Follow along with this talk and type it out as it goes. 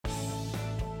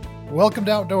Welcome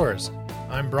to Outdoors.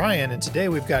 I'm Brian, and today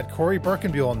we've got Corey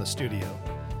Birkenbuell in the studio.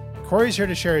 Corey's here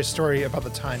to share his story about the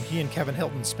time he and Kevin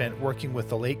Hilton spent working with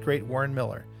the late, great Warren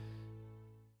Miller.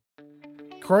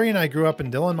 Corey and I grew up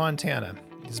in Dillon, Montana.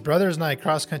 His brothers and I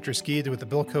cross-country skied with the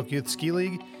Bill Koch Youth Ski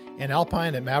League and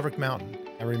alpine at Maverick Mountain.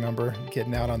 I remember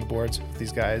getting out on the boards with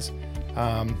these guys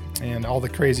and all the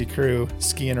crazy crew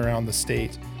skiing around the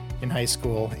state in high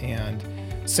school. And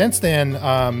since then,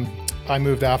 I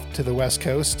moved off to the West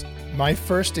Coast. My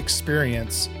first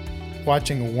experience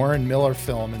watching a Warren Miller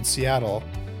film in Seattle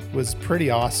was pretty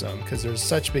awesome because there's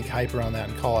such big hype around that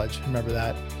in college. Remember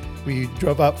that? We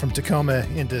drove up from Tacoma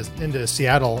into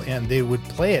Seattle, and they would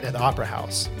play it at the Opera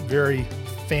House. Very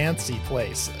fancy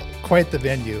place, quite the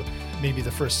venue. Maybe the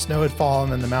first snow had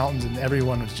fallen in the mountains, and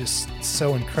everyone was just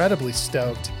so incredibly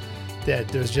stoked that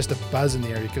there was just a buzz in the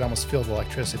air. You could almost feel the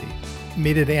electricity.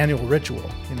 Made it an annual ritual.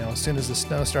 You know, as soon as the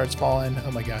snow starts falling,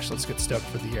 oh my gosh, let's get stoked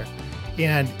for the year.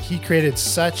 And he created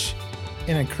such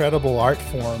an incredible art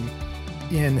form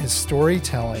in his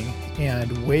storytelling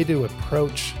and way to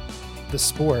approach the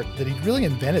sport that he really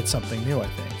invented something new, I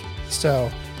think. So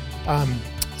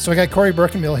I got Corey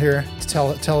Birkenbuell here to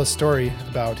tell a story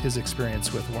about his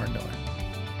experience with Warren Miller.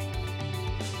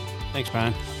 Thanks,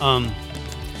 Brian.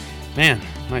 Man,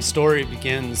 my story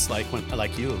begins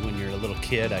when you're a little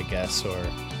kid, I guess, or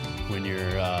when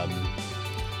you're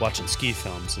watching ski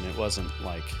films, and it wasn't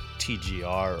like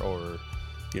TGR or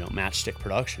Matchstick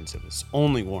Productions. It was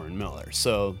only Warren Miller.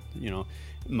 So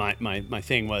my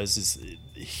thing is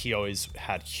he always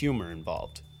had humor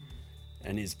involved,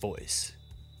 and his voice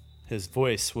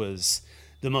was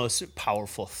the most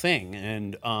powerful thing,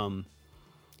 and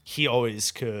he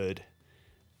always could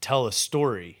tell a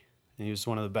story. And he was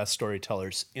one of the best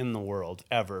storytellers in the world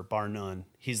ever, bar none.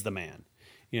 He's the man,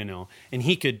 and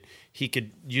he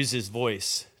could use his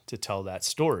voice to tell that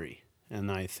story.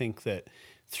 And I think that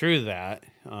through that,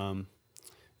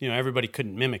 everybody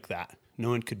couldn't mimic that. No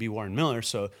one could be Warren Miller.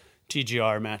 So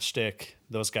TGR, Matchstick,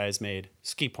 those guys made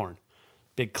ski porn,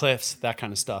 big cliffs, that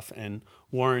kind of stuff. And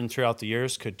Warren, throughout the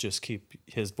years, could just keep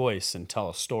his voice and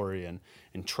tell a story and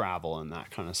travel and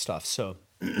that kind of stuff. So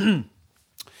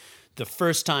the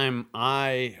first time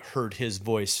I heard his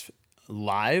voice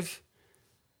live,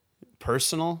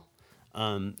 personal,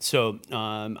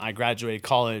 I graduated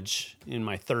college in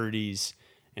my 30s,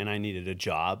 and I needed a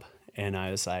job. And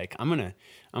I was like, I'm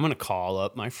gonna call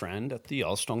up my friend at the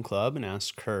Yellowstone Club and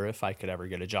ask her if I could ever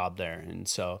get a job there. And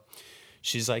so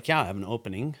she's like, yeah, I have an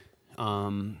opening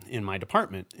in my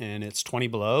department, and it's 20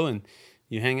 below, and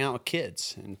you hang out with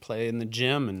kids and play in the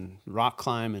gym and rock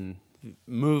climb and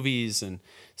movies and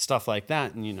stuff like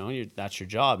that. And that's your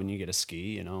job, and you get to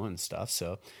ski, and stuff.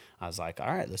 So I was like, all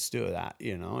right, let's do that,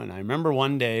 And I remember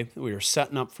one day we were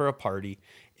setting up for a party,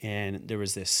 and there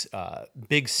was this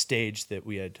big stage that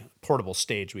we had, portable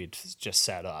stage we had just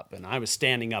set up, and I was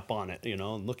standing up on it,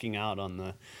 and looking out on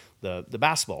the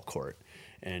basketball court,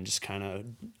 and just kind of,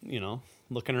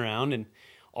 looking around. And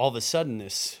all of a sudden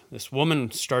this woman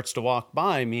starts to walk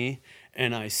by me,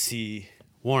 and I see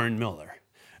Warren Miller,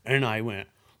 and I went,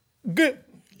 good.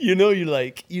 You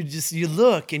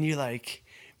look and you're like,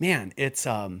 man, it's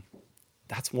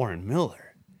that's Warren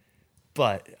Miller.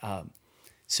 But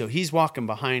so he's walking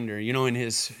behind her, in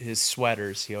his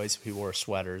sweaters. He wore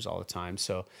sweaters all the time,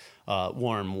 so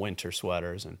warm winter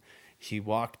sweaters. And he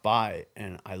walked by,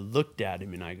 and I looked at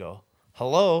him, and I go,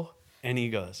 hello? And he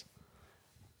goes,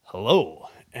 hello.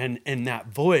 And that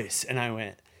voice, and I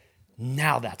went,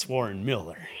 now that's Warren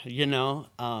Miller,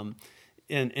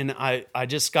 And I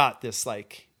just got this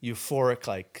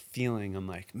euphoric feeling. I'm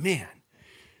like, man,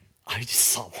 I just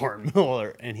saw Warren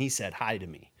Miller, and he said hi to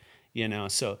me,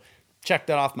 So check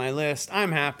that off my list.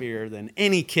 I'm happier than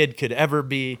any kid could ever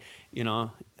be, and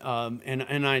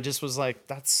I just was like,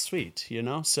 that's sweet,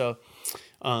 So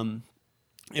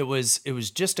it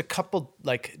was just a couple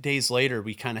days later,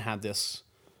 we kind of had this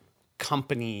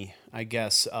company, I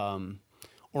guess,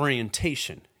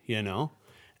 orientation,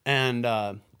 and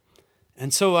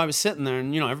so I was sitting there,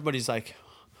 and everybody's like,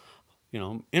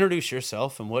 introduce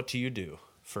yourself and what do you do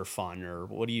for fun, or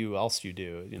what else do you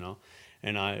do,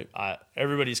 and I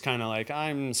everybody's kind of like,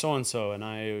 I'm so and so, and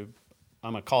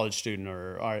I'm a college student,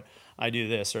 or I do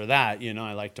this or that,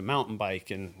 I like to mountain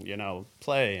bike and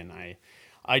play, and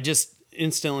I just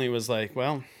instantly was like,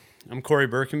 well, I'm Corey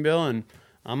Birkenbuell, and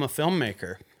I'm a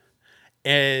filmmaker.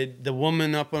 And the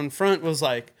woman up in front was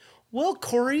like, well,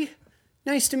 Corey,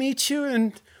 nice to meet you,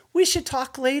 and we should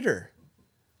talk later.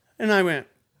 And I went,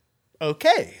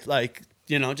 okay,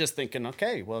 just thinking,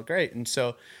 okay, well, great. And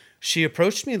so she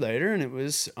approached me later, and it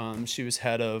was she was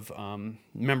head of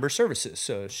member services,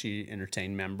 so she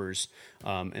entertained members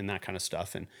and that kind of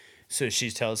stuff. And so she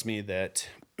tells me that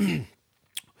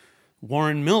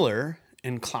Warren Miller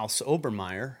and Klaus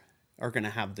Obermeyer are going to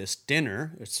have this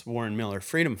dinner. It's Warren Miller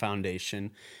Freedom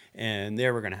Foundation, and they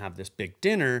were going to have this big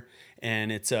dinner,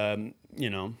 and it's they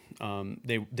want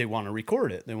to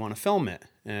record it, they want to film it,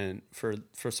 and for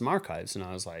some archives. And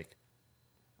I was like,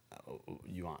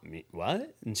 you want me,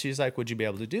 what? And she's like, would you be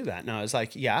able to do that? And I was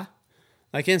like, yeah.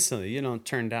 Like instantly, you don't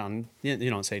turn down, you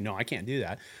don't say, no, I can't do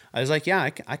that. I was like, yeah,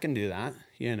 I can do that,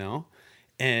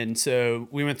 And so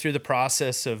we went through the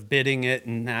process of bidding it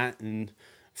and that, and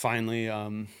finally...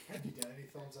 Have you done any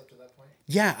films up to that point?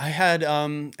 Yeah, I had,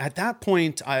 at that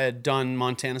point, I had done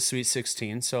Montana Sweet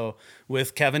 16. So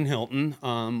with Kevin Hilton,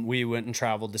 we went and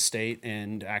traveled the state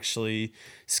and actually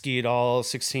skied all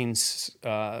 16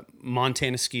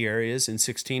 Montana ski areas in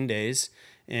 16 days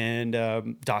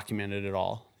and documented it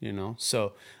all,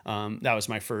 So that was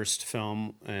my first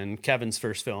film and Kevin's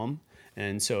first film.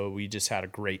 And so we just had a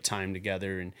great time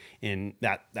together, and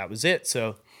that was it.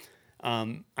 So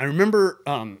I remember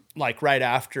right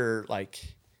after,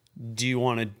 do you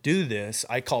want to do this?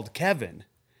 I called Kevin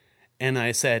and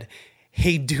I said,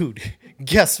 hey dude,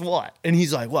 guess what? And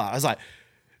he's like, what? I was like,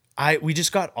 we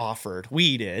just got offered.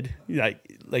 We did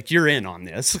like you're in on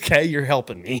this. Okay. You're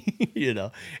helping me,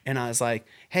 And I was like,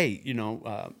 hey,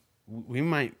 we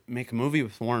might make a movie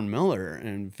with Warren Miller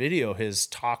and video his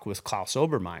talk with Klaus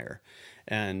Obermeyer,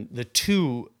 and the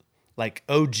two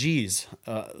OGs,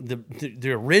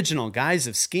 the original guys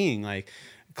of skiing.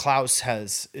 Klaus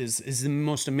is the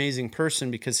most amazing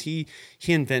person because he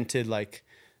invented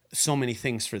so many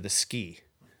things for the ski,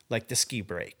 like the ski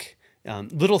brake,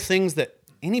 little things that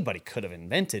anybody could have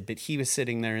invented, but he was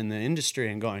sitting there in the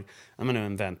industry and going, I'm going to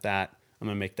invent that. I'm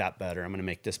going to make that better. I'm going to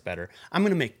make this better. I'm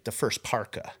going to make the first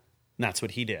parka. And that's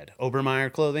what he did.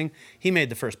 Obermeyer Clothing, he made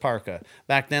the first parka.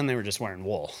 Back then, they were just wearing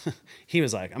wool. He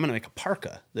was like, I'm going to make a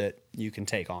parka that you can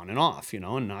take on and off,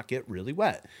 and not get really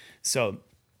wet. So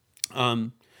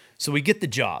we get the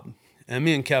job. And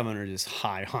me and Kevin are just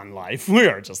high on life. We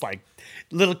are just like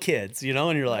little kids, and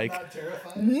you're like... Not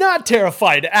terrified? Not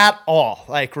terrified at all.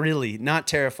 Really, not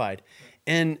terrified.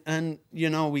 And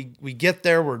we get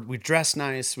there, we dress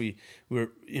nice. We're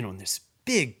in this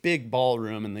big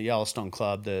ballroom in the Yellowstone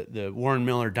Club, the Warren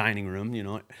Miller dining room,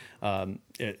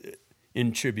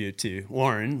 in tribute to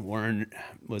Warren. Warren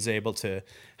was able to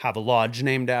have a lodge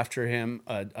named after him,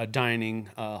 a dining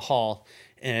hall,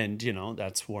 and,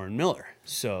 that's Warren Miller.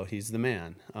 So he's the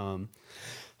man. And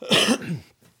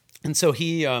so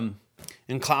he and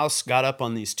Klaus got up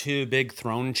on these two big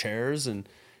throne chairs and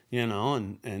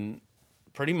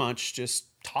pretty much just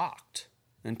talked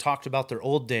about their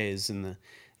old days and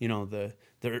the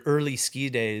early ski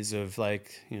days of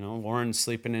Warren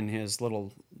sleeping in his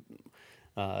little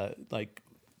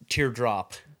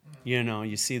teardrop,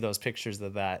 you see those pictures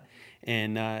of that,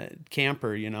 and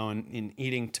camper, and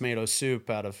eating tomato soup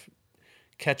out of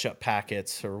ketchup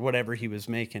packets or whatever he was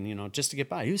making, just to get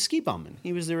by. He was ski bumming.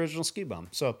 He was the original ski bum.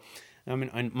 So,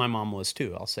 my mom was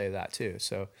too. I'll say that too.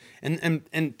 So,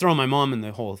 and throw my mom in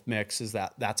the whole mix is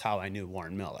that's how I knew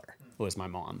Warren Miller was my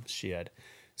mom. She had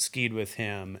skied with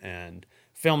him and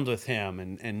filmed with him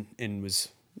and was,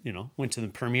 went to the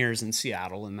premieres in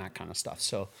Seattle and that kind of stuff.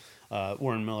 So,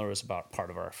 Warren Miller was about part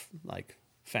of our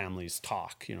family's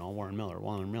talk, Warren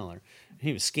Miller.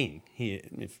 He was skiing.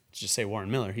 If just say Warren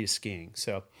Miller, he's skiing.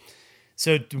 So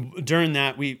during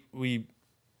that, we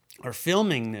are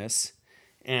filming this,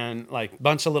 and a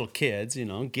bunch of little kids,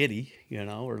 giddy,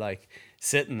 we're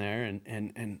sitting there,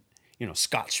 and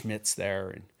Scott Schmidt's there,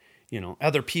 and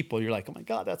other people. You're like, oh my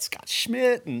God, that's Scott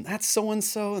Schmidt, and that's so and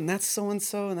so, and that's so and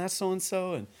so, and that's so and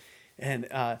so, and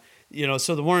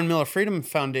so the Warren Miller Freedom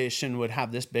Foundation would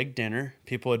have this big dinner.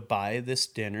 People would buy this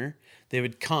dinner. They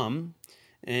would come,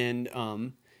 and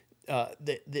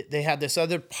they had this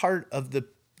other part of the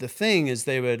thing is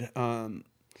they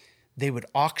would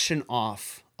auction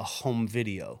off a home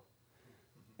video,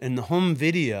 and the home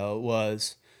video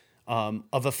was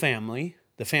of a family.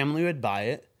 The family would buy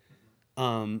it.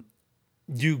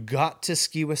 You got to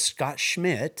ski with Scott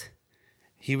Schmidt.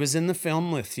 He was in the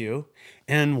film with you,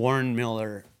 and Warren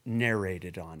Miller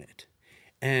narrated on it.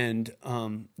 And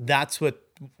that's what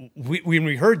when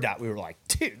we heard that, we were like,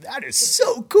 dude, that is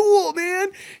so cool, man.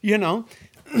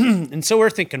 And so we're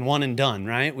thinking one and done,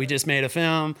 right? We just made a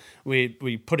film.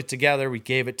 We put it together. We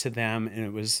gave it to them, and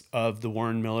it was of the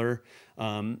Warren Miller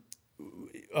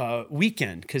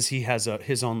weekend, because he has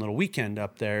his own little weekend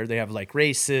up there. They have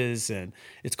races, and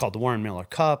it's called the Warren Miller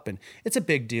Cup, and it's a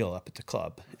big deal up at the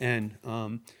club. And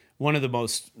one of the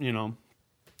most,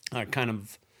 kind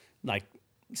of like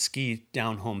ski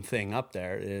down home thing up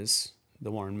there is the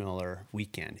Warren Miller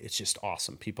weekend. It's just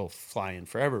awesome. People fly in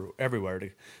everywhere to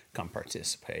come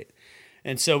participate.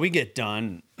 And so we get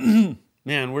done,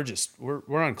 man,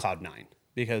 we're on cloud nine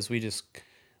because we just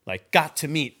like got to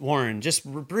meet Warren just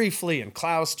briefly and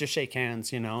Klaus just shake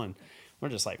hands, and we're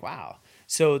just like, wow.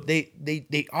 So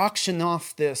they auction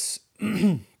off this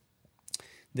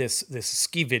this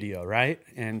ski video, right?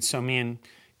 And so me and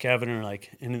Kevin are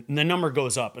like, and the number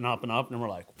goes up and up and up, and we're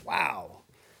like, wow,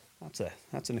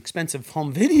 that's an expensive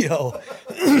home video.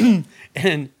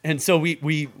 and so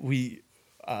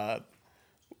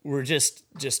we're just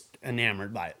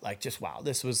enamored by it. Like, just wow,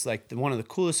 this was like one of the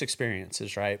coolest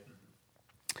experiences, right?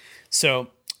 So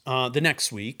the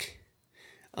next week,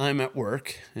 I'm at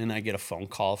work and I get a phone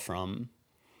call from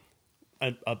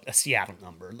a Seattle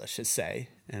number, let's just say,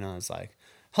 and I was like,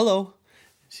 hello.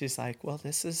 She's like, well,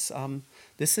 this is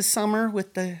Summer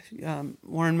with the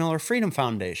Warren Miller Freedom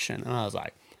Foundation. And I was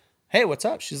like, hey, what's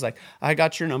up? She's like, I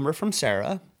got your number from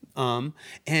Sarah. And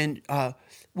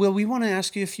we want to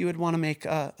ask you if you would want to make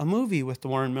a movie with the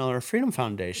Warren Miller Freedom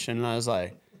Foundation. And I was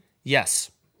like, yes.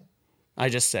 I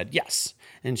just said yes.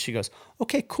 And she goes,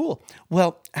 okay, cool.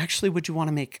 Well, actually, would you want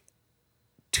to make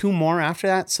 2 more after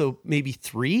that? So maybe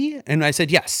 3? And I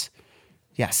said, yes.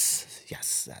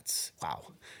 That's wow.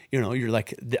 You're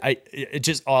like, it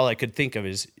just, all I could think of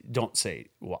is don't say,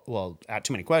 well,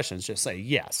 too many questions, just say,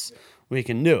 yes, we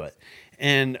can do it.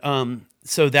 And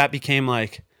so that became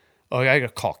like, oh, I got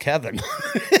to call Kevin.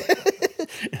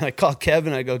 And I call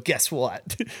Kevin, I go, guess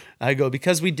what? I go,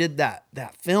 because we did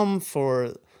that film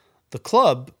for the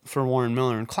club for Warren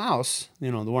Miller and Klaus,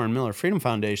 the Warren Miller Freedom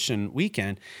Foundation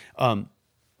weekend,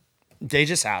 they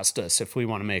just asked us if we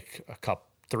want to make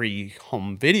 3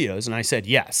 home videos. And I said,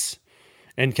 yes.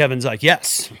 And Kevin's like,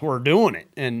 yes, we're doing it.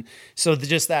 And so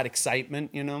just that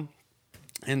excitement, and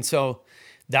so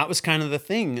that was kind of the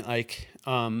thing. Like,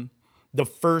 the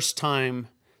first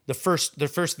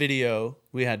video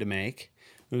we had to make,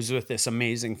 it was with this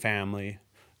amazing family,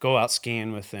 go out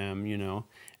skiing with them,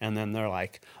 and then they're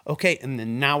like, okay, and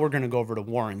then now we're going to go over to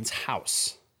Warren's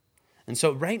house. And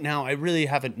so right now I really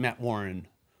haven't met Warren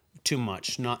too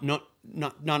much. Not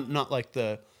like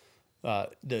the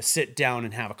sit down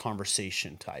and have a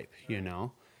conversation type,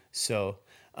 So,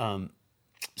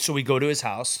 we go to his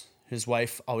house. His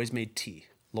wife always made tea.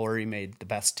 Lori made the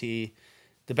best tea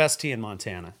in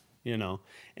Montana,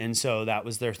 And so that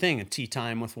was their thing, a tea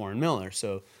time with Warren Miller.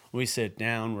 So we sit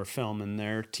down, we're filming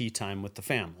their tea time with the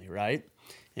family, right?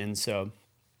 And so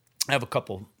I have a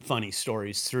couple funny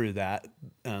stories through that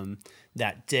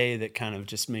day that kind of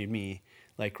just made me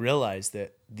like realize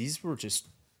that these were just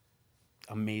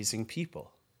amazing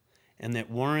people, and that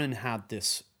Warren had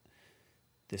this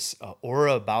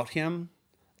aura about him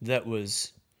that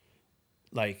was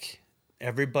like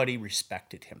everybody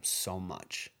respected him so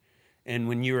much. And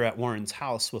when you were at Warren's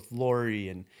house with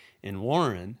Lori and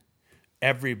Warren,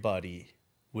 everybody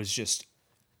was just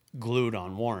glued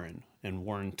on Warren, and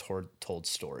Warren told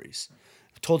stories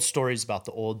about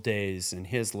the old days and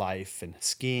his life and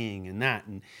skiing and that.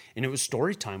 And it was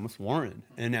story time with Warren.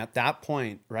 And at that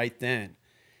point, right then,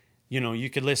 you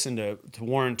could listen to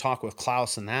Warren talk with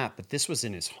Klaus and that, but this was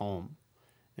in his home,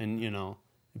 and,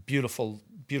 beautiful,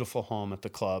 beautiful home at the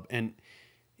club. And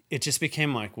it just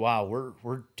became like, wow,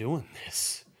 we're doing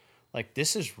this. Like,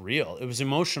 this is real. It was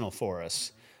emotional for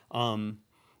us. Both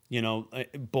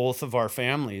of our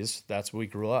families, that's where we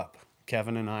grew up.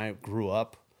 Kevin and I grew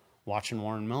up watching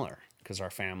Warren Miller because our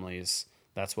families,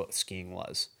 that's what skiing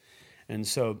was. And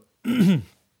so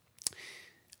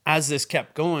as this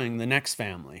kept going, the next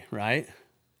family, right?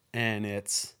 And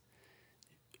it's,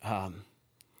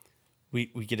 we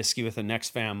get to ski with the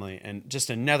next family, and just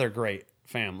another great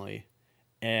family,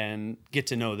 and get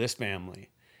to know this family.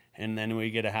 And then we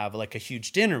get to have like a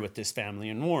huge dinner with this family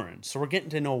and Warren. So we're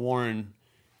getting to know Warren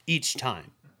each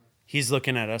time. He's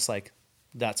looking at us like,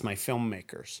 that's my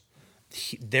filmmakers.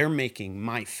 They're making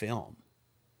my film.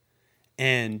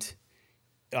 And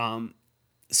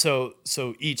so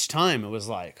each time it was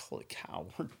like, holy cow,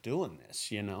 we're doing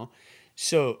this,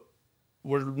 So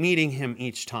we're meeting him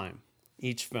each time,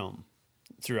 each film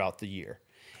throughout the year.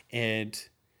 And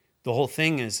the whole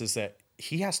thing is that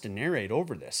he has to narrate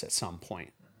over this at some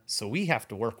point. So we have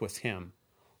to work with him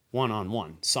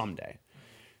one-on-one someday.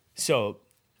 So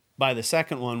by the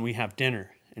second one, we have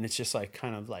dinner, and it's just like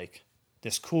kind of like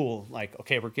this cool, like,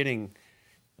 okay, we're getting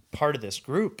part of this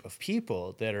group of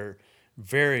people that are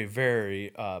very,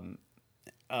 very kind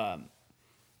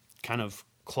of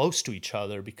close to each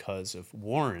other because of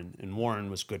Warren, and Warren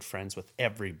was good friends with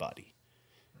everybody.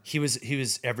 He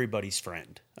was everybody's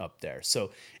friend up there.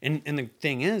 So, and the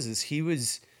thing is he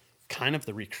was kind of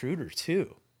the recruiter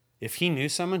too. If he knew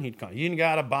someone, he'd go, you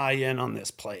got to buy in on this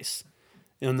place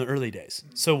in the early days.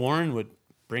 So Warren would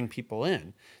bring people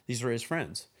in. These were his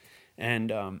friends.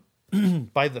 And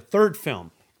by the third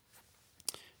film,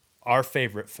 our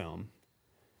favorite film,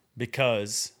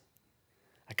 because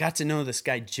I got to know this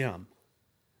guy, Jim,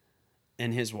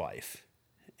 and his wife.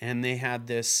 And they had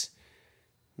this,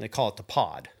 they call it the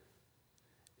pod.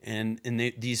 And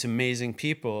these amazing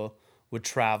people would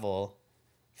travel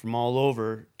from all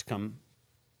over to come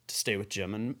to stay with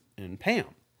Jim and Pam.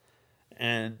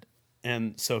 And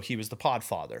so he was the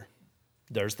Podfather.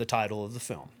 There's the title of the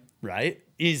film, right?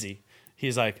 Easy.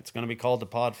 He's like, it's going to be called the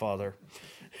Podfather.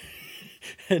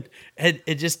 and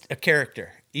it just a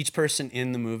character. Each person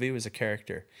in the movie was a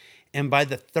character. And by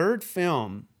the third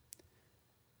film,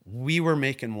 we were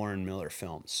making Warren Miller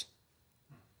films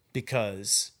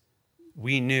because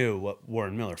we knew what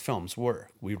Warren Miller films were.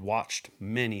 We'd watched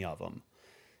many of them.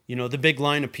 You know, The Big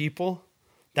Line of People,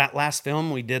 that last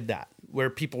film, we did that, where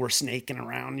people were snaking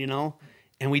around, you know,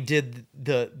 and we did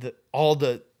the all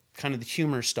the kind of the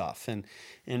humor stuff.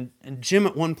 And Jim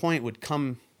at one point would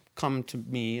come to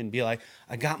me and be like,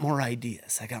 I got more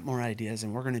ideas,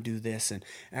 and we're going to do this.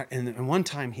 And one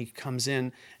time he comes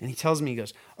in and he tells me, he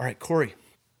goes, all right, Corey,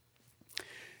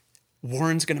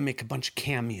 Warren's going to make a bunch of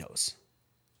cameos.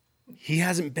 He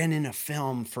hasn't been in a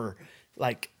film for,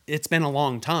 like, it's been a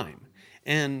long time.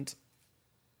 And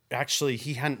actually,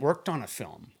 he hadn't worked on a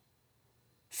film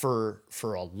for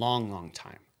a long, long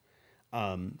time.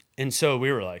 And so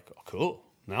we were like, oh, cool.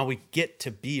 Now we get to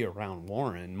be around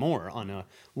Warren more on a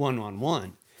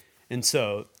one-on-one. And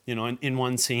so, you know, in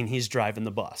one scene, he's driving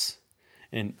the bus.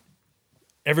 And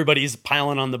everybody's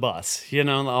piling on the bus. You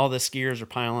know, all the skiers are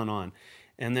piling on.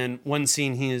 And then one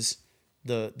scene, he's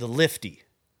the lifty,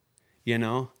 you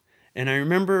know? And I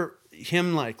remember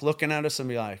him, like, looking at us and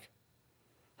be like,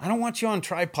 I don't want you on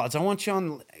tripods. I want you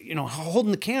on, you know,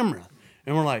 holding the camera.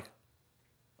 And we're like,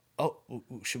 oh,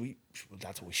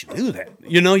 that's what we should do then.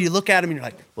 You know, you look at him and you're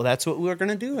like, well, that's what we're going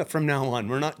to do from now on.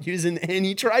 We're not using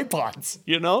any tripods,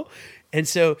 you know? And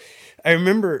so I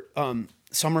remember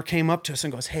Summer came up to us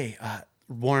and goes, hey,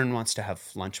 Warren wants to have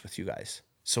lunch with you guys.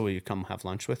 So will you come have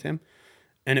lunch with him?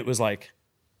 And it was like,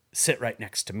 sit right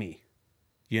next to me,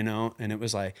 you know? And it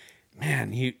was like,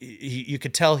 man, you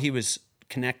could tell he was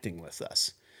connecting with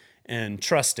us and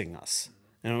trusting us.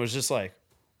 And it was just like,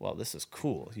 well, this is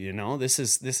cool, you know? This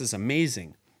is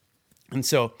amazing. And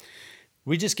so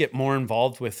we just get more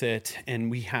involved with it,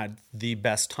 and we had the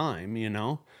best time, you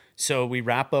know? So we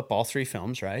wrap up all 3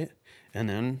 films, right? And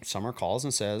then Summer calls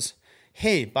and says,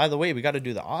 hey, by the way, we got to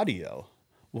do the audio.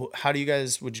 Would you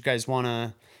guys want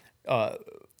to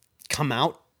come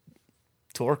out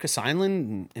to Orcas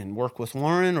Island and work with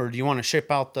Warren, or do you want to ship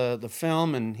out the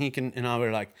film and he can? And I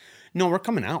were like, no, we're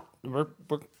coming out. We're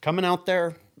coming out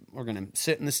there. We're gonna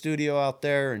sit in the studio out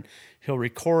there, and he'll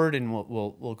record, and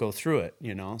we'll go through it,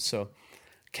 you know. So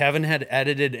Kevin had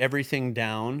edited everything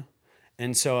down,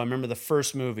 and so I remember the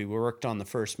first movie. We worked on the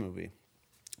first movie,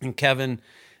 and Kevin,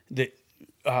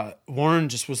 Warren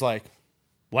just was like,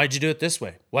 "Why'd you do it this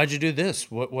way? Why'd you do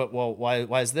this?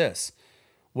 Why is this?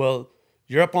 Well,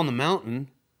 you're up on the mountain.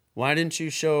 Why didn't you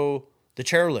show the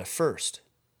chairlift first?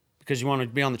 Because you want to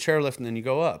be on the chairlift and then you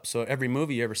go up. So every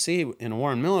movie you ever see in a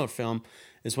Warren Miller film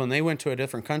is when they went to a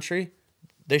different country,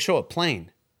 they show a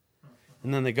plane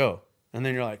and then they go. And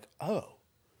then you're like, oh.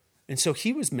 And so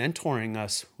he was mentoring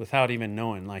us without even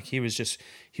knowing. Like he was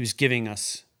giving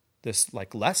us this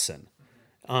like lesson.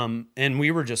 And we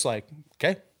were just like,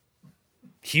 okay.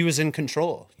 He was in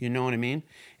control. You know what I mean?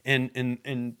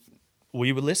 And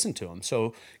we would listen to him.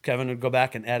 So Kevin would go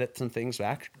back and edit some things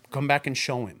back, come back and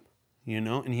show him, you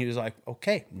know? And he was like,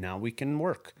 okay, now we can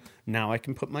work. Now I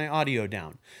can put my audio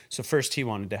down. So first he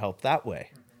wanted to help that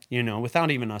way, you know, without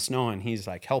even us knowing. He's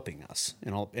like helping us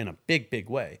in a big, big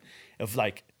way of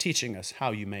like teaching us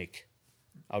how you make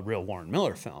a real Warren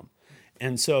Miller film.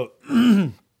 And so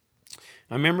I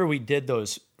remember we did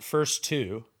those first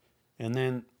 2, and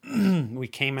then we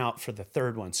came out for the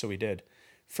third one. So we did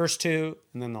first 2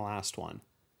 and then the last one.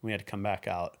 We had to come back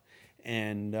out.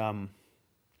 And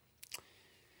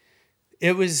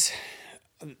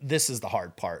this is the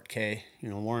hard part, okay? You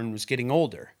know, Warren was getting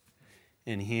older,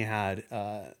 and he had,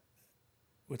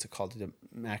 what's it called? The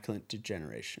macular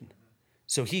degeneration.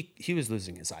 So he was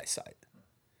losing his eyesight.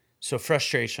 So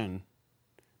frustration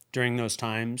during those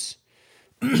times,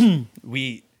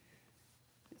 we,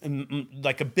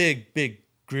 like a big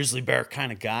grizzly bear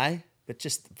kind of guy, but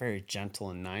just very gentle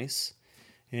and nice.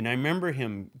 And I remember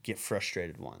him get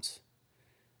frustrated once.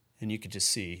 And you could just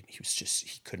see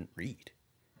he couldn't read.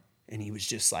 And he was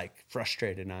just like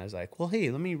frustrated. And I was like, well,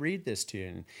 hey, let me read this to you.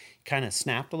 And he kind of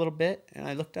snapped a little bit. And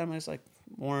I looked at him, I was like,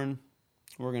 Warren,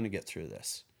 we're going to get through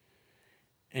this.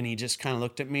 And he just kind of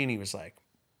looked at me and he was like,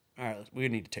 all right, we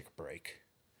need to take a break.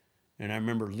 And I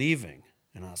remember leaving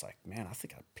and I was like, man, I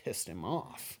think I pissed him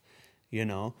off, you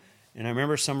know? And I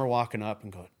remember Summer walking up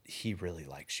and going, he really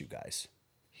likes you guys.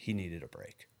 He needed a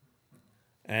break.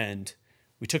 And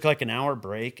we took like an hour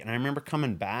break. And I remember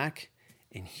coming back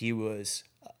and he was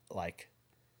like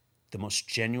the most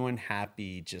genuine,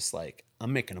 happy, just like,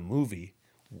 I'm making a movie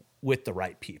with the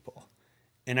right people.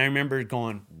 And I remember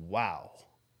going, wow,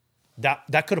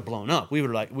 that could have blown up. We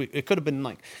were like, it could have been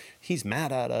like, he's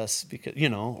mad at us because, you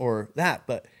know, or that,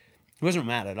 but he wasn't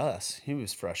mad at us. He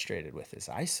was frustrated with his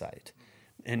eyesight.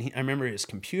 And I remember his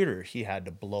computer, he had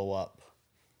to blow up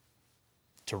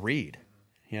to read.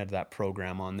 He had that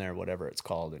program on there, whatever it's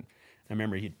called. And I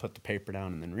remember he'd put the paper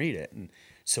down and then read it. And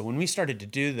so when we started to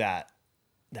do that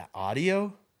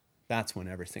audio, that's when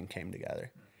everything came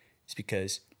together. It's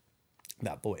because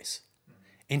that voice.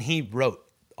 And he wrote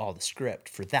all the script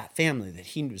for that family that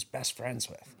he was best friends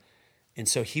with. And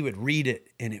so he would read it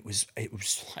and it was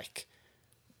like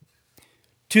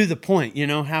to the point, you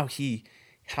know, how he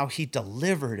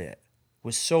delivered it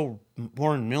was so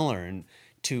Warren Miller, and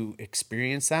to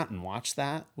experience that and watch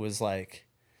that was like,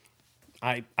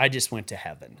 I just went to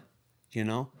heaven, you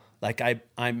know, like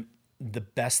I'm the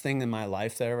best thing in my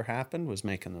life that ever happened was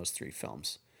making those 3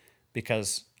 films,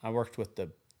 because I worked with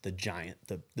the giant,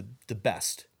 the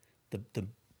best,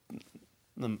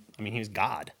 I mean, he's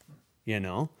God, you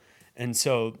know? And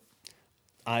so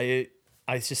I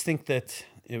just think that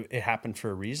it happened for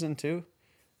a reason too.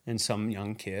 And some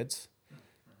young kids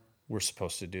were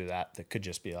supposed to do that could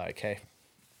just be like, hey,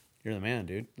 you're the man,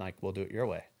 dude. Like, we'll do it your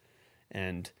way.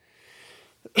 And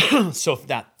so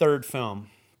that 3rd film,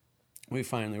 we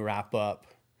finally wrap up.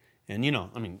 And, you know,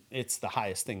 I mean, it's the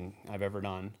highest thing I've ever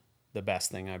done, the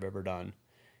best thing I've ever done.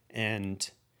 And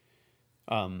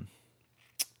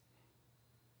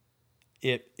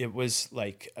it was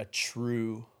like a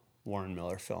true Warren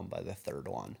Miller film by the 3rd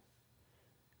one,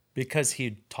 because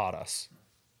he taught us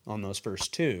on those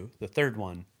first 2. The 3rd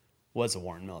one was a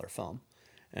Warren Miller film.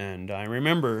 And I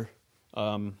remember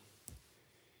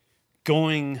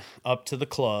going up to the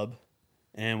club,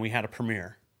 and we had a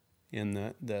premiere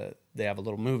in they have a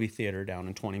little movie theater down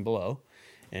in 20 Below,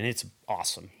 and it's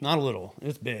awesome. Not a little,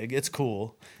 it's big, it's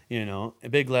cool, you know, a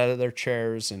big leather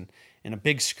chairs and a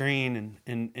big screen,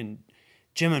 and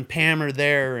Jim and Pam are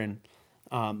there, and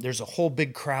there's a whole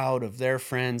big crowd of their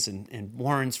friends and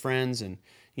Warren's friends, and,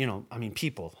 you know, I mean,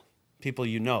 people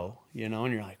you know,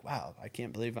 and you're like, wow, I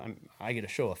can't believe I get to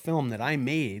show a film that I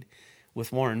made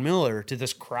with Warren Miller to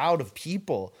this crowd of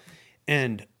people.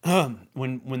 And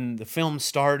when the film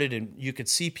started and you could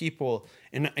see people,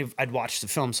 and I'd watched the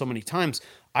film so many times,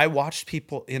 I watched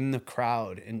people in the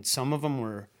crowd, and some of them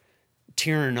were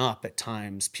tearing up at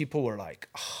times. People were like,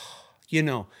 oh, you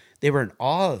know, they were in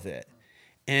awe of it.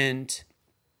 And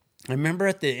I remember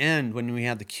at the end when we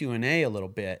had the Q&A a little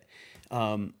bit,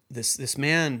 this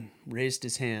man raised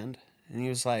his hand and he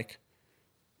was like,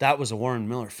 that was a Warren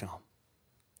Miller film.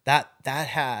 That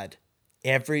had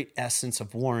every essence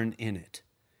of Warren in it.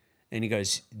 And he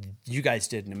goes, you guys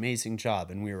did an amazing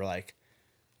job. And we were like,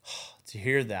 oh, to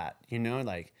hear that, you know,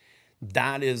 like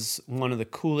that is one of the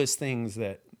coolest things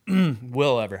that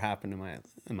will ever happen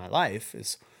in my life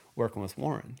is working with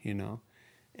Warren, you know.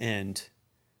 And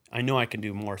I know I can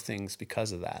do more things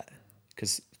because of that,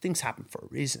 because things happen for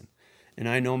a reason. And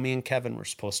I know me and Kevin were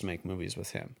supposed to make movies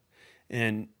with him.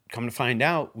 And come to find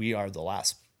out, we are the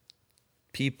last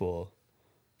people,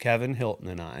 Kevin Hilton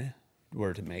and I,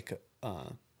 were to make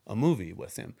a movie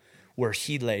with him where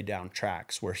he laid down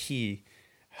tracks, where he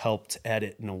helped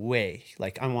edit in a way,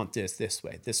 like, I want this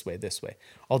way, this way, this way.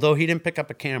 Although he didn't pick up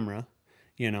a camera,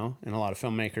 you know, and a lot of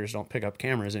filmmakers don't pick up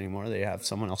cameras anymore. They have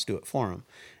someone else do it for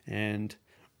them.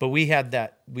 But we had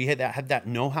that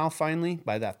know-how finally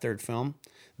by that 3rd film,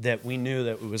 that we knew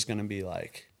that it was going to be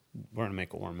like, we're going to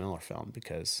make a Warren Miller film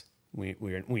because we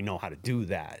know how to do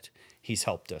that. He's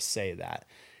helped us say that.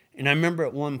 And I remember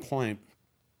at one point,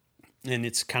 and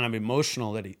it's kind of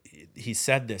emotional that he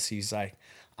said this. He's like,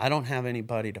 I don't have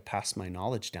anybody to pass my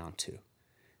knowledge down to.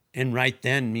 And right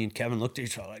then, me and Kevin looked at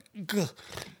each other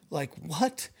like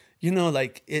what? You know,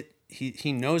 like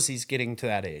he knows he's getting to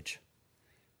that age.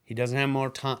 He doesn't have more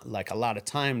time, like a lot of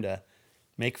time to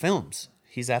make films.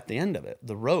 He's at the end of it,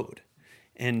 the road.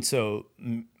 And so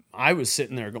I was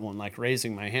sitting there going, like,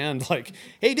 raising my hand, like,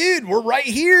 hey, dude, we're right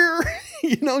here.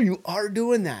 You know, you are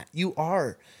doing that. You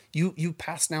are. You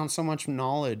pass down so much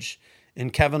knowledge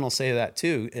And Kevin will say that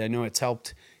too. I know it's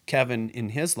helped Kevin in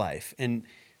his life. And,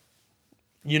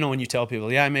 you know, when you tell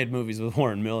people, yeah, I made movies with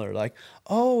Warren Miller, like,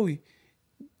 oh,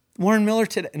 Warren Miller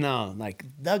today. No, like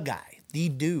the guy, the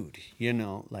dude, you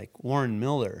know, like Warren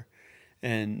Miller.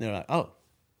 And they're like, oh,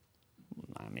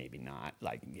 maybe not.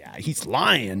 Like, yeah, he's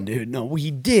lying, dude. No,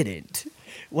 he didn't.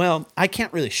 Well, I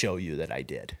can't really show you that I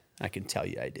did. I can tell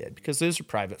you I did, because those are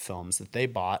private films that they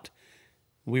bought.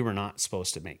 We were not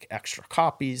supposed to make extra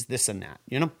copies, this and that,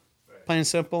 you know, right. Plain and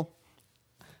simple.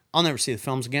 I'll never see the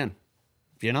films again,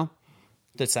 you know,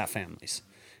 that's that family's.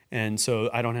 And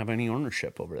so I don't have any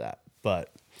ownership over that.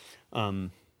 But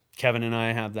Kevin and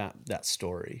I have that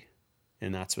story,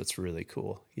 and that's what's really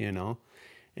cool, you know.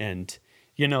 And,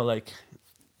 you know, like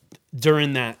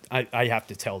during that, I have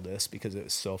to tell this because it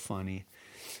was so funny.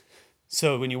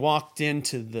 So when you walked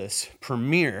into this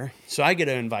premiere, so I get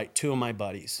to invite two of my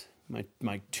buddies,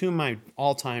 my two of my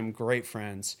all-time great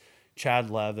friends, Chad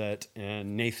Levitt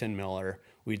and Nathan Miller.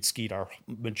 We'd skied our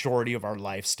majority of our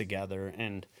lives together.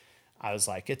 And I was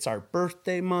like, it's our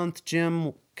birthday month,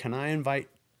 Jim. Can I invite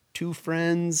two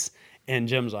friends? And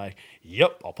Jim's like,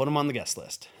 yep, I'll put them on the guest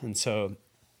list. And so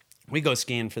we go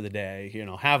skiing for the day, you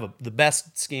know, have the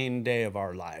best skiing day of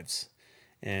our lives.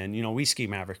 And, you know, we ski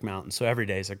Maverick Mountain, so every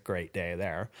day is a great day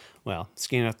there. Well,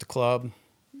 skiing at the club,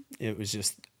 it was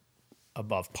just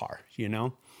above par, you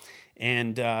know?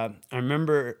 And I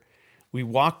remember when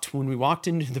we walked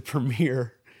into the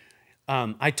premiere,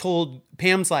 I told,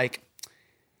 Pam's like,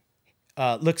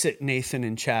 looks at Nathan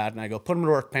and Chad, and I go, put them to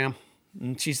work, Pam.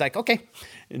 And she's like, okay.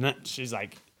 And she's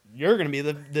like, you're going to be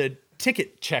the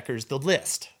ticket checkers, the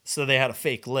list. So they had a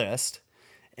fake list,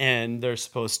 and they're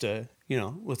supposed to, you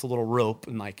know, with a little rope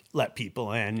and like let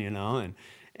people in, you know,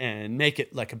 and make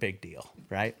it like a big deal,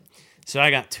 right? So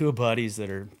I got two buddies that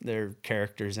are they're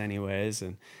characters anyways,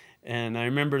 and I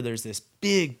remember there's this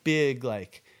big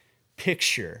like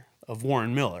picture of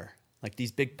Warren Miller, like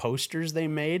these big posters they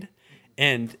made,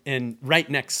 and right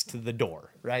next to the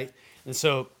door, right? And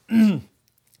so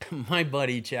my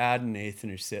buddy Chad and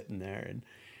Nathan are sitting there,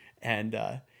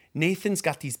 and Nathan's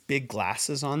got these big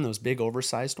glasses on, those big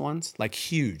oversized ones, like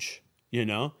huge, you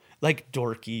know, like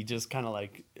dorky, just kind of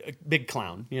like a big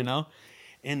clown, you know?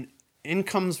 And in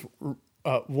comes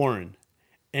Warren.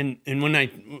 And when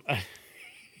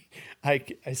I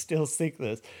still think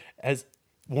this, as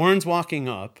Warren's walking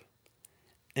up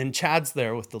and Chad's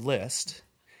there with the list,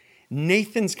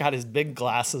 Nathan's got his big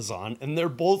glasses on, and they're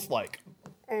both like,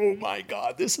 oh my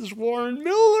God, this is Warren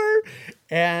Miller.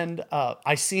 And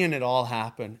I seen it all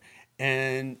happen.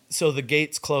 And so the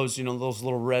gates closed, you know, those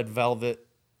little red velvet,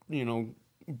 you know,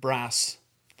 brass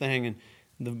thing.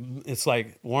 And it's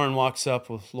like Warren walks up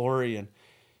with Lori,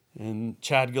 and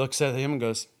Chad looks at him and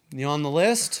goes, you on the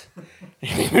list?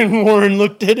 And Warren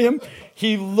looked at him.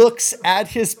 He looks at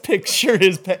his picture,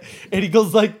 and he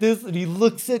goes like this, and he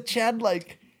looks at Chad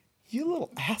like, you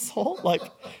little asshole, like,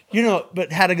 you know,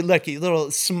 but had a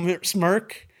little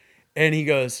smirk, and he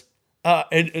goes,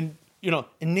 and you know,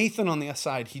 and Nathan on the other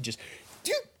side, he just,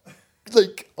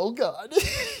 like, oh God,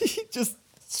 he just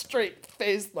straight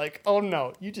faced, like, oh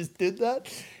no, you just did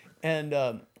that,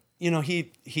 and you know,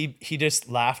 he just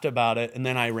laughed about it, and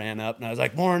then I ran up and I was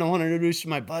like, Warren, I want to introduce you to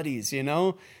my buddies, you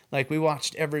know, like we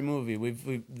watched every movie,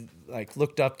 we've like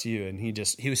looked up to you, and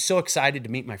he was so excited to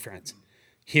meet my friends.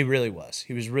 He really was.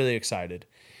 He was really excited.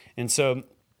 And so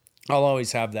I'll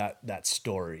always have that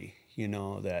story, you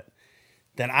know, that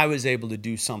I was able to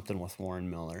do something with Warren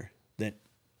Miller, that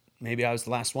maybe I was the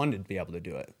last one to be able to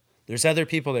do it. There's other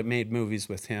people that made movies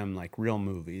with him, like real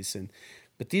movies,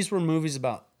 but these were movies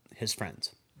about his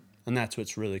friends. And that's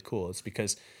what's really cool. It's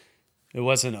because it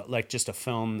wasn't like just a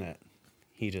film that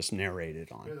he just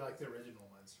narrated on. They're like the original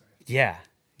ones, right? Yeah,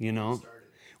 you know.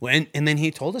 Well, and then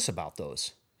he told us about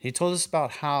those. He told us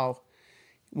about how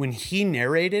when he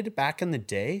narrated back in the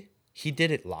day, he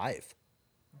did it live.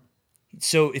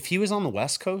 So if he was on the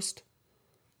West Coast,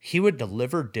 he would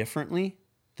deliver differently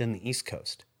than the East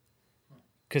Coast,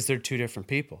 because they're two different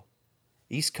people.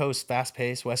 East Coast,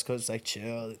 fast-paced, West Coast, like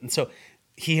chill. And so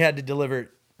he had to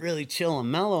deliver really chill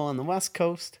and mellow on the West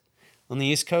Coast. On the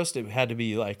East Coast, it had to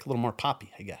be like a little more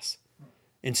poppy, I guess.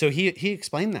 And so he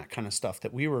explained that kind of stuff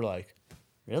that we were like,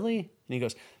 really? And he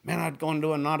goes, man, I'd go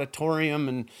into an auditorium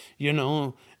and, you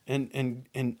know,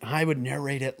 and I would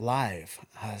narrate it live.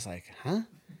 I was like, huh?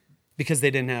 Because they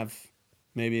didn't have,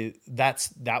 maybe that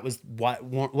was what,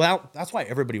 well, that's why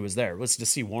everybody was there, was to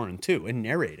see Warren too and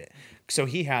narrate it. So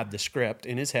he had the script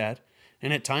in his head,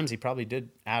 and at times he probably did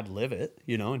ad-lib it,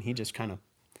 you know, and he just kind of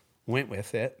went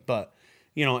with it. But,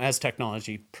 you know, as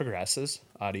technology progresses,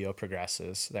 audio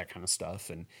progresses, that kind of stuff,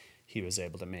 and he was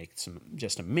able to make some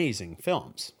just amazing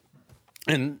films.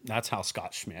 And that's how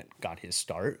Scott Schmidt got his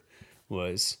start,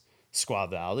 was Squaw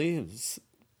Valley. It was,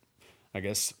 I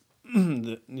guess,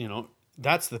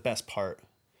 that's the best part.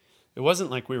 It wasn't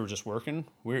like we were just working.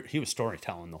 He was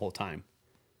storytelling the whole time.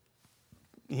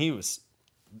 He was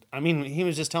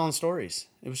just telling stories.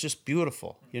 It was just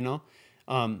beautiful,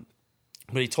 But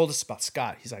he told us about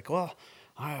Scott. He's like, well,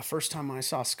 first time I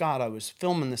saw Scott, I was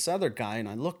filming this other guy, and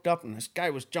I looked up, and this guy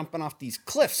was jumping off these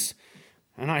cliffs.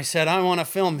 And I said, I want to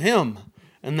film him.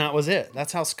 And that was it.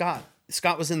 That's how Scott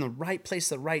was in the right place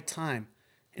at the right time.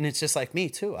 And it's just like me,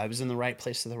 too. I was in the right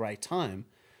place at the right time.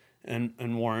 And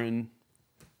Warren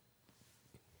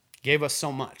gave us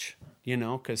so much,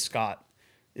 because Scott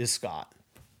is Scott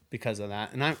because of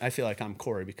that. And I feel like I'm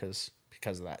Corey because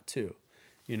of that, too.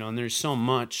 And there's so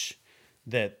much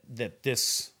that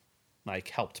this like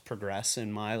helped progress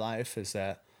in my life, is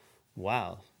that,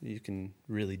 wow, you can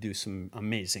really do some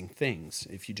amazing things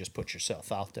if you just put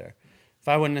yourself out there. If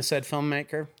I wouldn't have said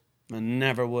filmmaker, I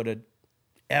never would have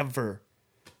ever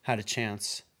had a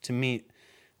chance to meet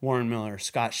Warren Miller,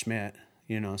 Scott Schmidt,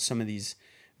 some of these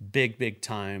big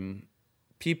time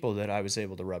people that I was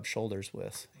able to rub shoulders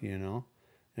with, and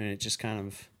it just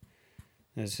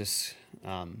it's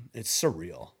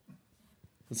surreal.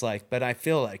 It's like, but I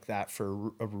feel like that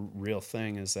for a real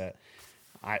thing is that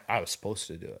I was supposed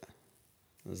to do it.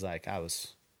 It was like I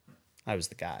was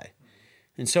the guy.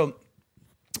 And so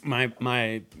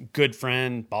my good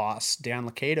friend, boss, Dan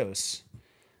Lakatos,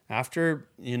 after,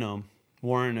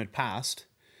 Warren had passed,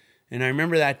 and I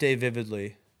remember that day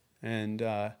vividly, and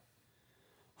I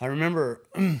remember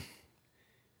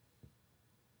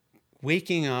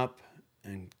waking up,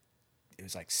 and it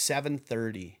was like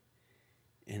 7:30,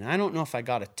 and I don't know if I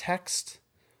got a text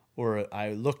or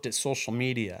I looked at social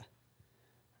media,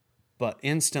 but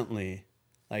instantly,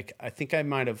 like, I think I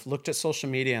might have looked at social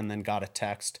media and then got a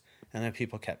text, and then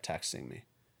people kept texting me.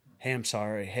 Hey, I'm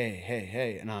sorry.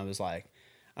 Hey. And I was like,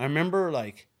 I remember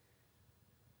like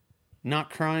not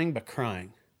crying, but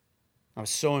crying. I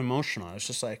was so emotional. I was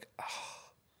just like,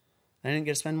 I didn't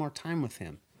get to spend more time with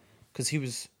him because he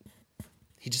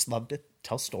just loved to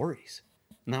tell stories.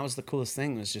 And that was the coolest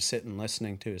thing, was just sitting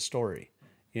listening to his story,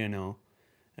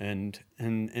 and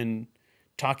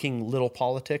talking little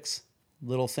politics,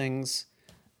 little things.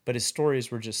 But his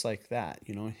stories were just like that,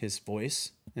 his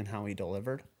voice and how he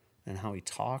delivered and how he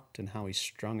talked and how he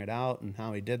strung it out and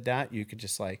how he did that. You could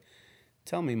just like,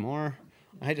 tell me more.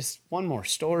 One more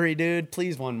story, dude.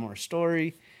 Please, one more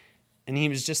story. And he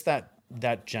was just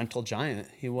that gentle giant.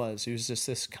 He was just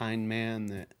this kind man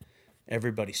that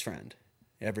everybody's friend.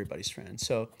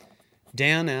 So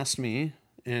Dan asked me,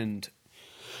 and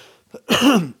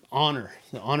the honor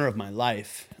of my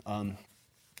life.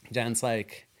 Dan's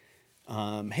like,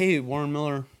 hey, Warren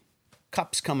Miller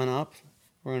Cup's coming up.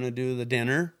 We're going to do the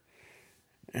dinner.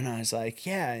 And I was like,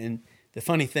 yeah. And the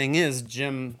funny thing is,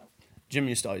 Jim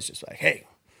used to always just like, hey,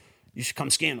 you should come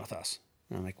skiing with us.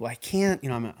 And I'm like, well, I can't,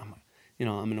 I'm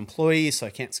an employee, so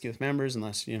I can't ski with members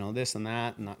unless, this and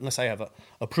that, and unless I have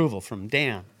approval from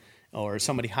Dan or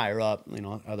somebody higher up,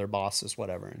 other bosses,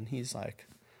 whatever. And he's like,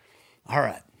 all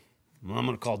right, well, I'm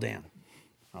going to call Dan.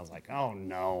 I was like, oh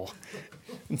no.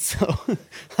 And so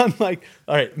I'm like,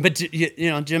 all right, but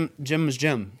Jim is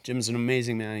Jim. Jim's an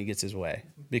amazing man. He gets his way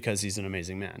because he's an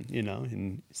amazing man,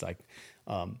 and he's like,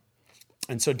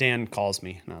 and so Dan calls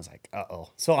me, and I was like,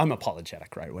 uh-oh. So I'm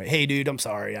apologetic right away. Hey, dude, I'm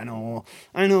sorry. I know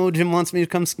Jim wants me to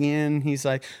come skiing. He's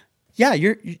like, yeah,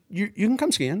 you can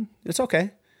come skiing. It's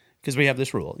okay. Because we have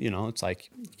this rule, it's like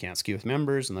you can't ski with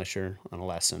members unless you're on a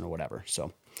lesson or whatever.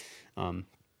 So, and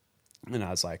I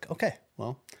was like, okay,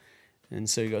 well. And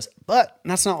so he goes, but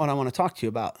that's not what I want to talk to you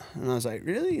about. And I was like,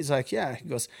 really? He's like, yeah. He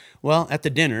goes, well, at the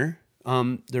dinner,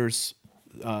 there's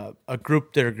a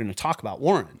group that are going to talk about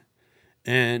Warren.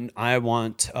 And I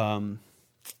want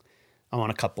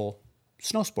a couple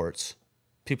snow sports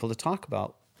people to talk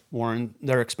about Warren,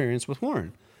 their experience with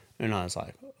Warren. And I was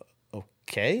like,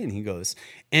 okay. And he goes,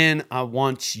 and I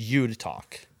want you to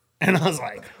talk. And I was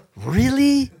like,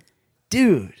 really?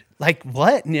 Dude, like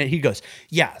what? And he goes,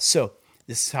 yeah, so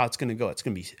this is how it's going to go. It's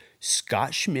going to be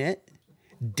Scott Schmidt,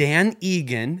 Dan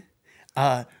Egan,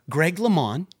 Greg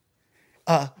LeMond,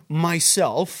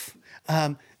 myself,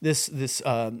 a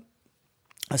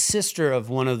sister of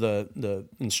one of the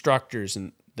instructors,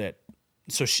 and that,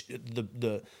 so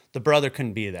the brother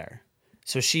couldn't be there.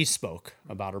 So she spoke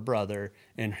about her brother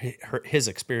and his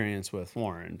experience with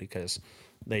Warren, because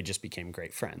they just became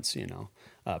great friends,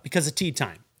 because of tea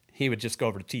time. He would just go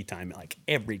over to tea time like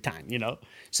every time,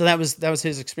 So that was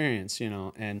his experience,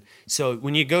 And so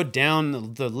when you go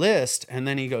down the list, and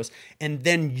then he goes, and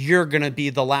then you're gonna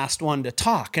be the last one to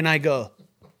talk, and I go,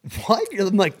 what?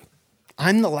 I'm like,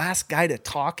 I'm the last guy to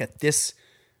talk at this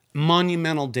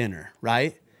monumental dinner,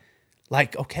 right?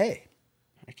 Like, okay,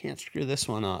 I can't screw this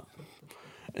one up.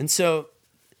 And so,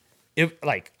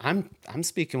 I'm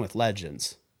speaking with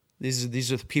legends. These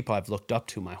are the people I've looked up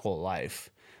to my whole life.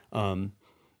 I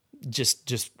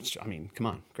mean, come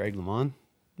on, Greg LeMond,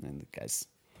 and the guy's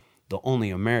the only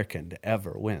American to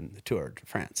ever win the Tour de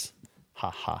France.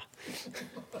 Ha ha.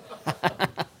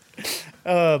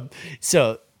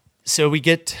 So we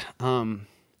get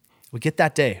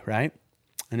that day, right?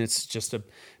 And it's just a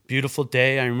beautiful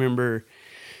day. I remember,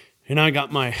 I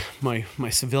got my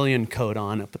civilian coat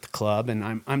on up at the club,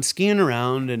 and I'm skiing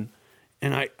around, and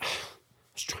I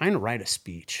was trying to write a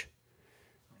speech.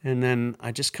 And then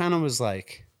I just kind of was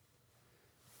like,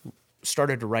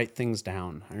 started to write things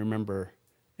down. I remember,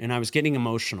 and I was getting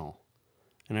emotional.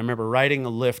 And I remember riding a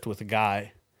lift with a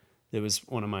guy that was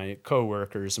one of my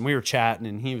coworkers, and we were chatting,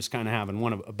 and he was kind of having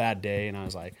a bad day. And I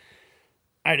was like,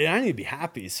 I need to be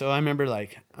happy. So I remember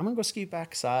like, I'm going to go ski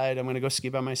backside. I'm going to go ski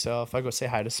by myself. I go say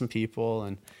hi to some people.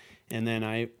 And then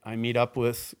I meet up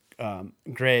with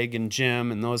Greg and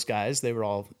Jim and those guys. They were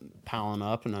all palling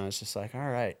up, and I was just like, all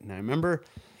right. And I remember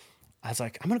I was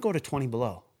like, I'm going to go to 20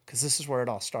 below because this is where it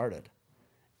all started.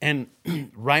 And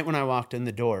right when I walked in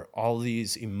the door, all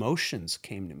these emotions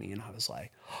came to me, and I was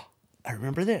like, oh, I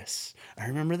remember this. I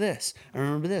remember this. I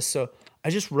remember this. So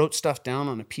I just wrote stuff down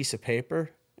on a piece of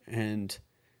paper and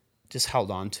just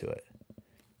held on to it.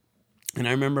 And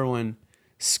I remember when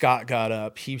Scott got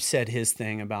up, he said his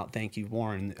thing about, thank you,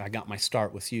 Warren. I got my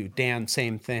start with you. Dan,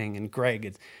 same thing. And Greg,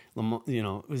 it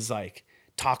was like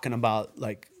talking about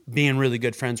like being really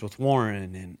good friends with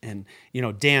Warren and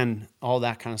Dan, all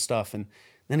that kind of stuff. And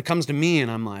then it comes to me,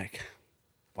 and I'm like,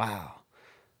 wow,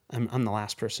 I'm the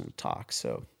last person to talk.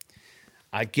 So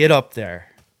I get up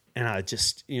there, and I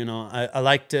just, I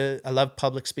love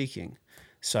public speaking.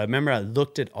 So I remember I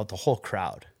looked at the whole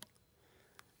crowd,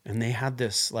 and they had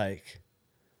this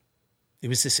it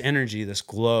was this energy, this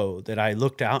glow that I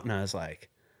looked out, and I was like,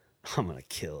 I'm going to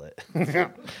kill it.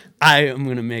 I am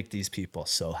going to make these people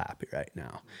so happy right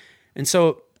now. And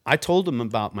so I told them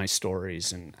about my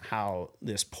stories and how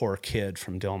this poor kid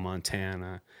from Dill,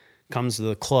 Montana comes to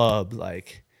the club.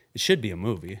 Like, it should be a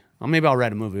movie. Well, maybe I'll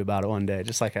write a movie about it one day,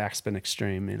 just like Aspen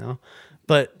Extreme,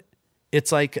 But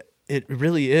it's like, it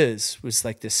really was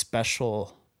like this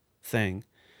special thing.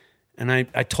 And I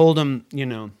told him,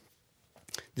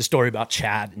 the story about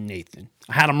Chad and Nathan.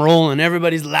 I had them rolling.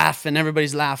 Everybody's laughing.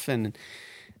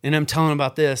 And I'm telling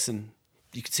about this, and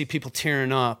you could see people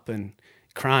tearing up and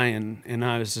crying. And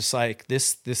I was just like,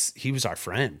 he was our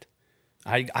friend.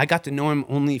 I got to know him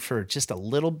only for just a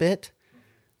little bit,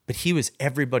 but he was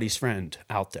everybody's friend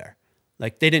out there.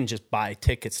 Like, they didn't just buy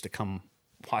tickets to come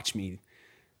watch me,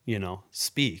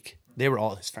 speak. They were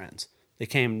all his friends. They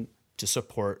came to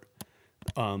support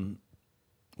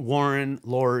Warren,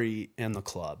 Lori, and the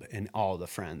club, and all the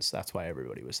friends. That's why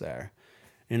everybody was there.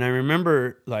 And I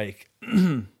remember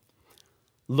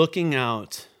looking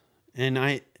out, and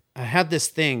I had this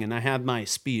thing, and I had my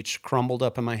speech crumbled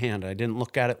up in my hand. I didn't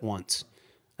look at it once.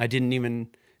 I didn't even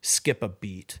skip a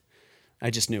beat. I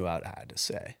just knew what I had to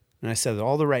say. And I said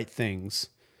all the right things.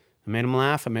 I made them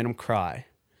laugh. I made them cry.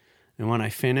 And when I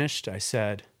finished, I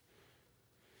said,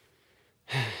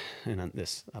 and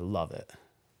I love it,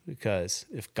 because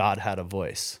if God had a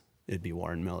voice, it'd be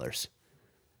Warren Miller's.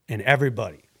 And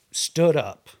everybody stood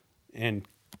up and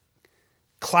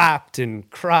clapped and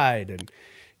cried, and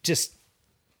just,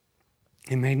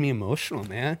 it made me emotional,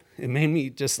 man. It made me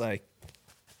just like,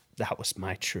 that was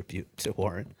my tribute to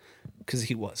Warren, because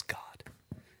he was God,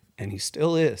 and he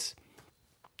still is.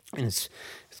 And it's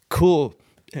cool.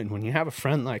 And when you have a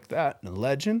friend like that and a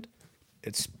legend,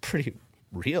 it's pretty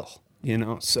real,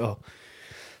 So,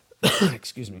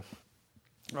 excuse me.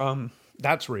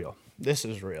 That's real. This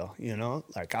is real,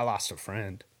 Like, I lost a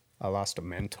friend. I lost a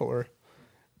mentor.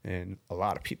 And a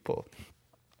lot of people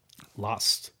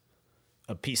lost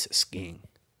a piece of skiing.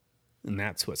 And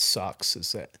that's what sucks,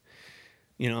 is that,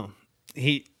 no,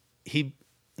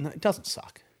 it doesn't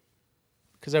suck,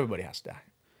 because everybody has to die.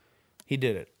 He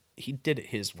did it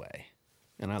his way.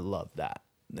 And I love that.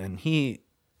 And he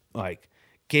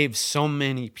gave so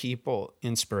many people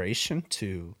inspiration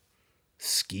to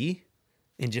ski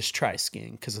and just try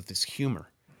skiing because of this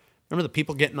humor. Remember the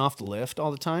people getting off the lift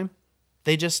all the time?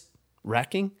 They just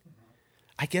wrecking.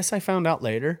 I guess I found out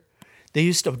later they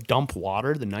used to dump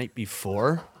water the night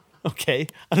before Okay.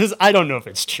 I don't know if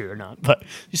it's true or not, but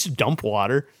used to dump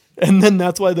water. And then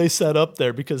that's why they set up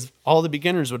there, because all the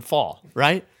beginners would fall,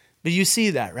 right? But you see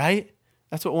that, right?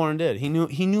 That's what Warren did. He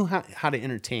knew how to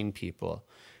entertain people.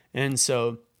 And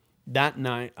so that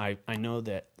night, I know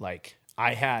that like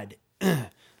I had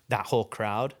that whole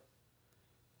crowd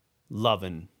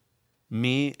loving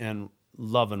me and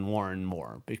loving Warren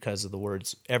more because of the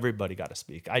words everybody got to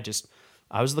speak.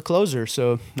 I was the closer,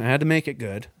 so I had to make it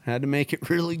good. I had to make it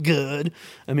really good.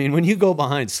 I mean, when you go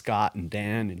behind Scott and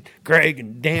Dan and Greg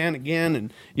and Dan again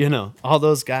and, you know, all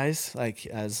those guys, like,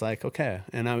 I was like, okay.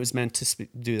 And I was meant to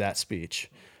do that speech.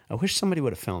 I wish somebody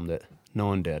would have filmed it. No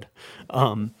one did.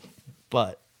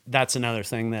 But that's another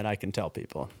thing that I can tell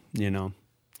people, you know.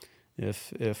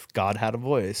 If God had a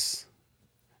voice,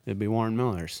 it'd be Warren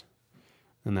Miller's.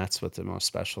 And that's what the most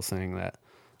special thing that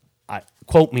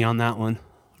quote me on that one.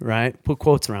 Right? Put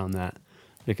quotes around that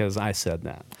because I said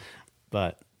that.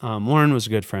 But Warren was a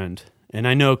good friend. And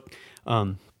I know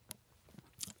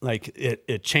like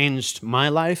it changed my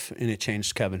life and it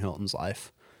changed Kevin Hilton's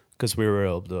life because we were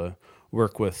able to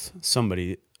work with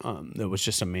somebody that was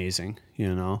just amazing,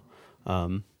 you know.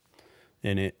 And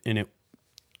it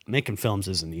making films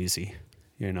isn't easy,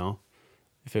 you know.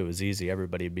 If it was easy,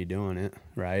 everybody'd be doing it,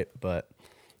 right? But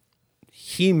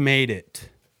he made it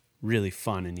really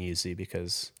fun and easy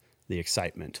because the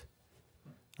excitement,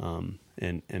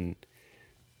 and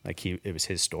like it was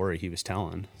his story he was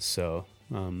telling. So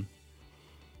I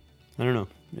don't know.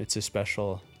 It's a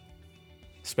special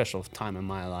time in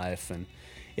my life, and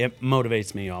it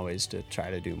motivates me always to try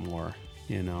to do more.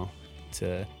 You know,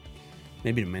 to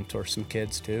maybe to mentor some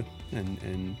kids too,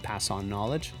 and pass on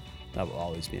knowledge. That will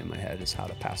always be in my head is how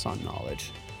to pass on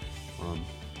knowledge.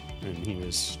 And he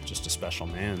was just a special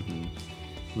man and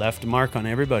left a mark on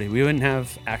everybody. We wouldn't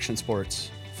have action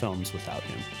sports films without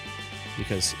him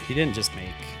because he didn't just make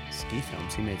ski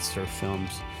films. He made surf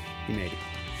films. He made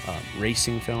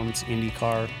racing films,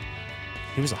 IndyCar.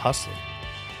 He was a hustler.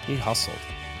 He hustled.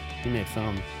 He made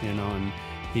film, you know, and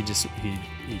he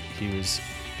was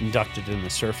inducted in the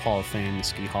Surf Hall of Fame, the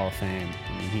Ski Hall of Fame.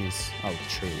 I mean, he's a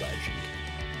true legend.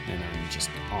 And I'm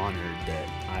just honored that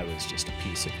I was just a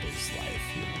piece of his life,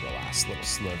 you know, the last little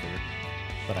sliver.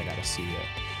 But I got to see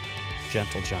a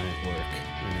Gentle Giant work,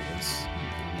 and it was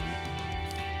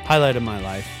highlight of my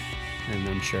life. And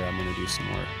I'm sure I'm going to do some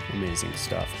more amazing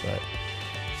stuff.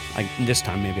 But this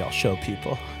time maybe I'll show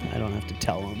people. I don't have to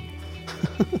tell them.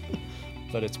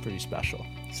 But it's pretty special.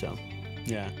 So,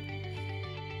 yeah.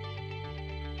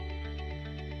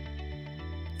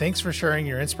 Thanks for sharing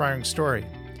your inspiring story.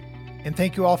 And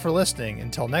thank you all for listening.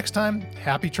 Until next time,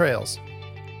 happy trails.